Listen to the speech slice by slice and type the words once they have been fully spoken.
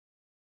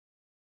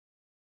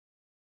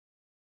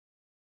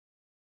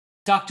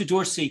Dr.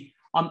 Dorsey,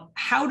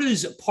 how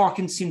does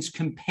Parkinson's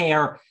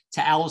compare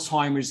to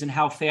Alzheimer's and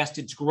how fast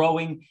it's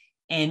growing?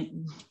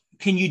 And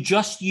can you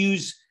just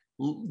use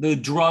the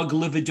drug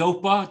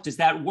levodopa? Does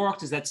that work?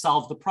 Does that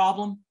solve the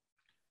problem?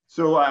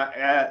 So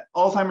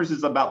Alzheimer's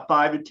is about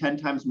 5 to 10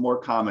 times more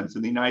common. So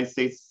in the United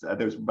States,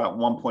 there's about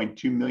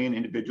 1.2 million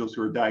individuals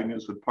who are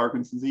diagnosed with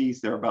Parkinson's disease.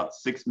 There are about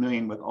 6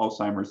 million with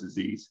Alzheimer's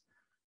disease.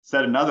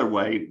 Said another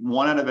way,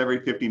 1 out of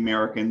every 50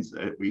 Americans,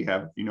 we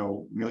have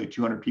nearly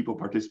 200 people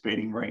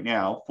participating right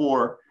now,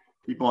 4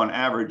 people on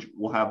average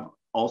will have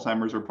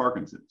Alzheimer's or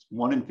Parkinson's.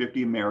 1 in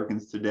 50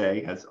 Americans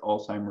today has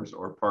Alzheimer's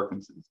or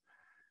Parkinson's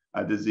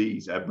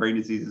disease. Brain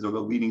diseases are the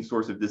leading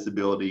source of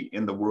disability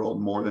in the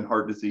world, more than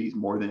heart disease,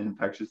 more than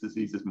infectious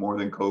diseases, more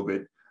than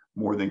COVID,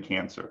 more than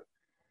cancer.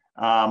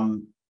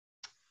 The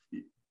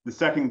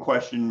second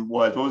question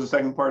was, what was the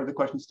second part of the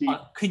question, Steve?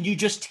 Can you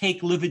just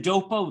take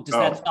levodopa? Does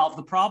that solve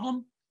the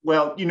problem?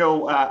 Well,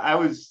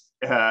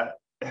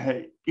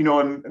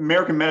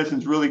 American medicine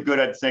is really good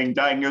at saying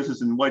diagnosis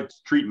and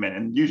what's treatment.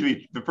 And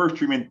usually the first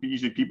treatment,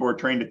 people are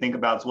trained to think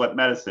about is what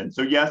medicine.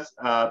 So yes,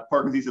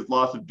 Parkinson's disease is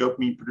loss of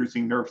dopamine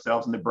producing nerve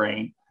cells in the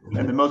brain.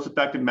 And the most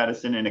effective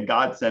medicine and a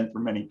godsend for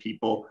many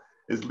people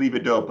is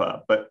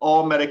levodopa. But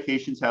all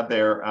medications have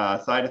their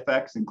side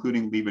effects,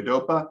 including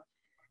levodopa.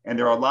 And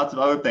there are lots of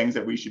other things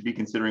that we should be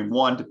considering.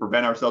 1, to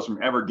prevent ourselves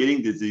from ever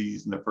getting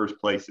disease in the first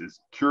places.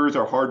 Cures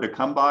are hard to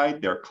come by,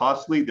 they're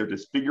costly, they're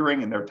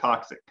disfiguring, and they're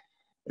toxic.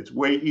 It's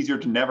way easier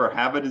to never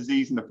have a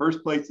disease in the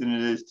first place than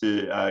it is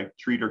to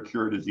treat or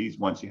cure a disease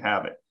once you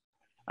have it.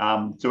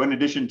 So in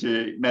addition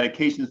to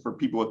medications for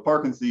people with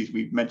Parkinson's disease,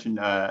 we've mentioned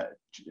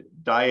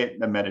diet,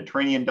 the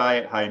Mediterranean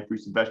diet, high in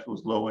fruits and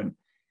vegetables, low in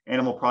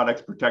animal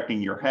products,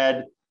 protecting your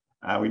head.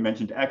 We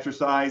mentioned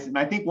exercise. And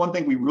I think one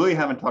thing we really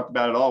haven't talked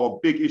about at all, a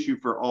big issue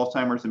for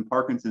Alzheimer's and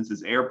Parkinson's,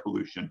 is air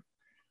pollution.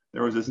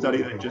 There was a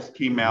study that just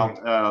came out,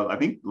 I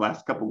think the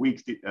last couple of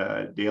weeks,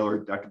 Dale or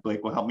Dr.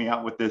 Blake will help me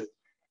out with this,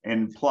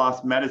 in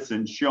PLOS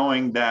Medicine,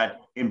 showing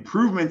that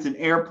improvements in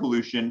air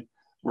pollution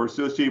were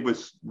associated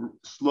with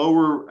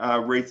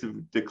slower rates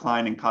of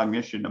decline in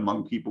cognition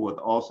among people with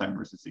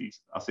Alzheimer's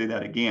disease. I'll say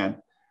that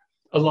again.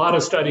 A lot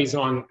of studies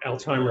on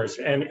Alzheimer's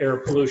and air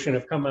pollution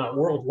have come out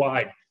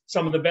worldwide.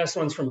 Some of the best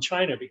ones from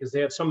China because they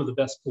have some of the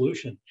best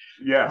pollution.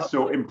 Yeah,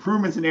 so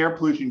improvements in air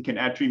pollution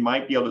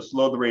might be able to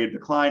slow the rate of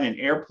decline. And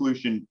air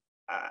pollution,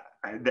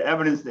 the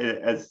evidence,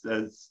 as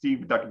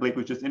Steve, Dr. Blake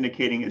was just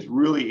indicating, is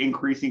really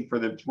increasing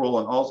for its role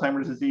in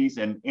Alzheimer's disease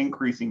and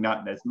increasing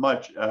not as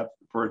much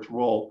for its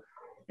role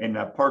in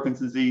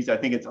Parkinson's disease. I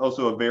think it's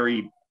also a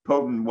very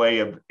potent way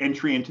of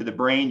entry into the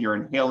brain. You're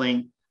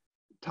inhaling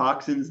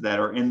toxins that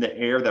are in the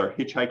air that are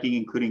hitchhiking,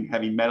 including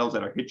heavy metals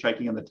that are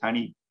hitchhiking on the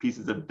tiny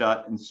pieces of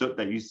dust and soot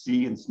that you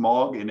see in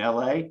smog in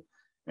LA.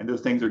 And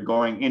those things are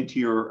going into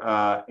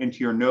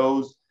your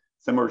nose.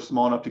 Some are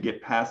small enough to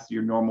get past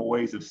your normal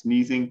ways of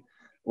sneezing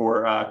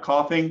or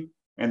coughing,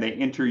 and they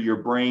enter your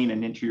brain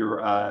and into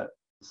your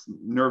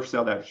nerve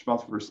cell that's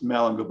responsible for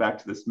smell and go back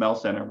to the smell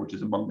center, which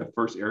is among the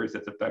first areas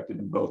that's affected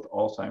in both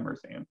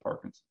Alzheimer's and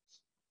Parkinson's.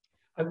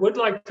 I would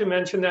like to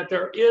mention that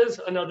there is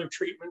another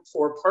treatment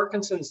for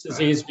Parkinson's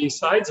disease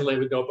besides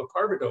levodopa,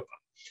 carbidopa,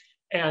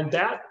 and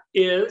that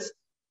is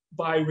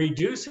by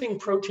reducing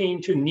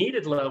protein to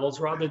needed levels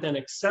rather than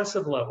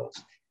excessive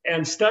levels.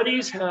 And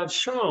studies have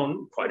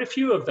shown, quite a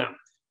few of them.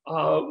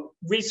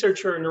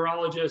 Researcher and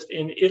neurologist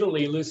in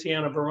Italy,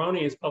 Luciana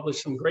Baroni, has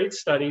published some great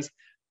studies.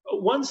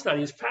 One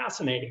study is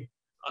fascinating.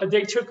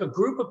 They took a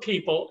group of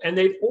people and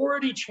they'd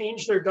already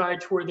changed their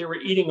diet to where they were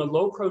eating a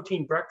low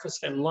protein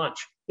breakfast and lunch.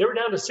 They were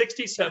down to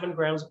 67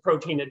 grams of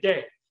protein a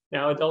day.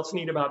 Now adults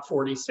need about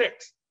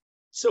 46.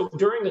 So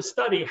during the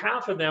study,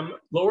 half of them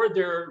lowered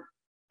their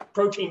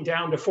protein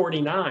down to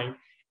 49.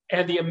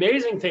 And the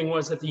amazing thing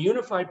was that the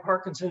Unified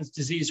Parkinson's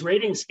Disease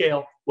Rating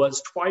Scale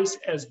was twice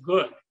as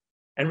good,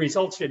 and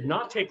results did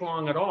not take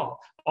long at all.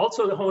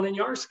 Also, the Hone and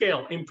Yar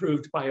scale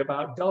improved by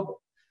about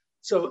double.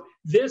 So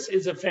this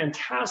is a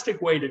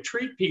fantastic way to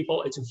treat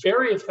people. It's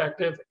very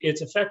effective.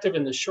 It's effective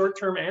in the short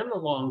term and the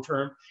long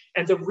term.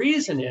 And the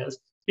reason is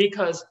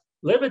because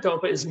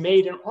levodopa is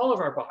made in all of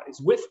our bodies,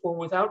 with or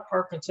without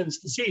Parkinson's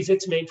disease.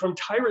 It's made from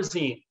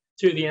tyrosine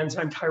through the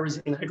enzyme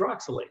tyrosine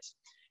hydroxylase.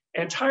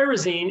 And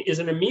tyrosine is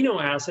an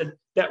amino acid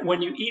that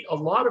when you eat a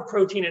lot of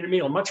protein in a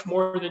meal, much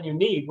more than you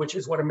need, which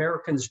is what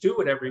Americans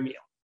do at every meal.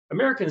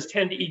 Americans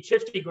tend to eat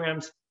 50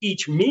 grams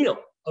each meal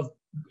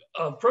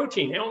of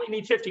protein. They only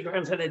need 50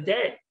 grams in a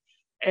day.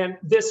 And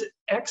this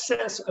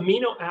excess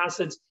amino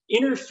acids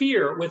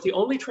interfere with the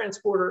only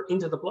transporter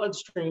into the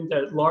bloodstream,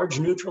 the large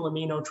neutral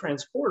amino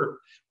transporter.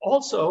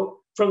 Also,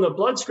 from the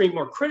bloodstream,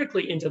 more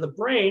critically into the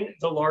brain,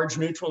 the large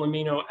neutral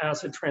amino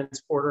acid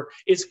transporter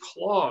is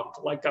clogged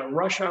like a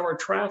rush hour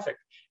traffic.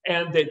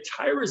 And the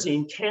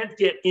tyrosine can't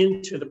get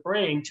into the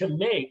brain to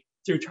make,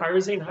 through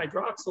tyrosine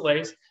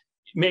hydroxylase,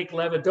 make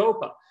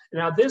levodopa.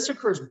 Now, this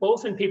occurs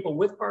both in people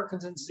with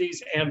Parkinson's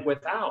disease and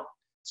without.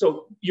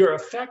 So you're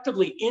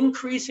effectively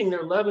increasing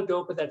their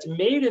levodopa that's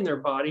made in their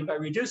body by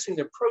reducing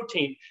their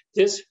protein.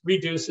 This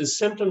reduces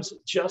symptoms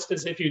just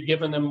as if you'd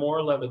given them more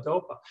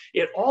levodopa.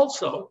 It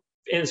also,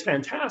 and it's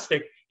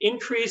fantastic,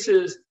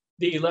 increases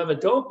the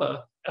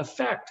levodopa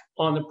effect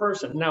on the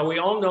person. Now, we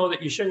all know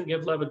that you shouldn't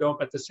give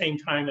levodopa at the same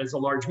time as a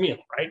large meal,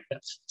 right?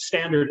 That's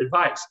standard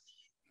advice.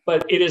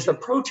 But it is the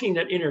protein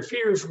that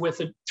interferes with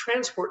the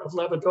transport of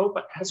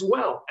levodopa as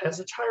well as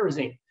the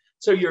tyrosine.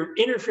 So you're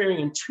interfering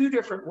in two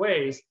different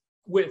ways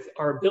with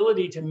our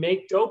ability to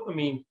make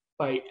dopamine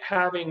by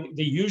having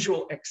the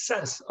usual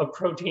excess of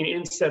protein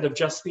instead of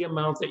just the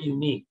amount that you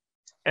need.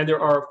 And there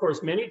are, of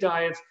course, many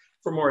diets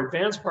for more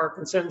advanced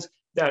Parkinson's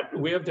that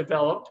we have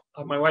developed.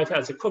 My wife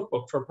has a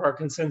cookbook for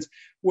Parkinson's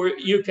where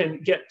you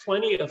can get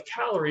plenty of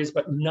calories,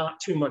 but not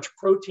too much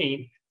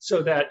protein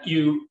so that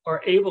you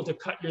are able to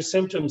cut your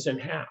symptoms in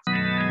half.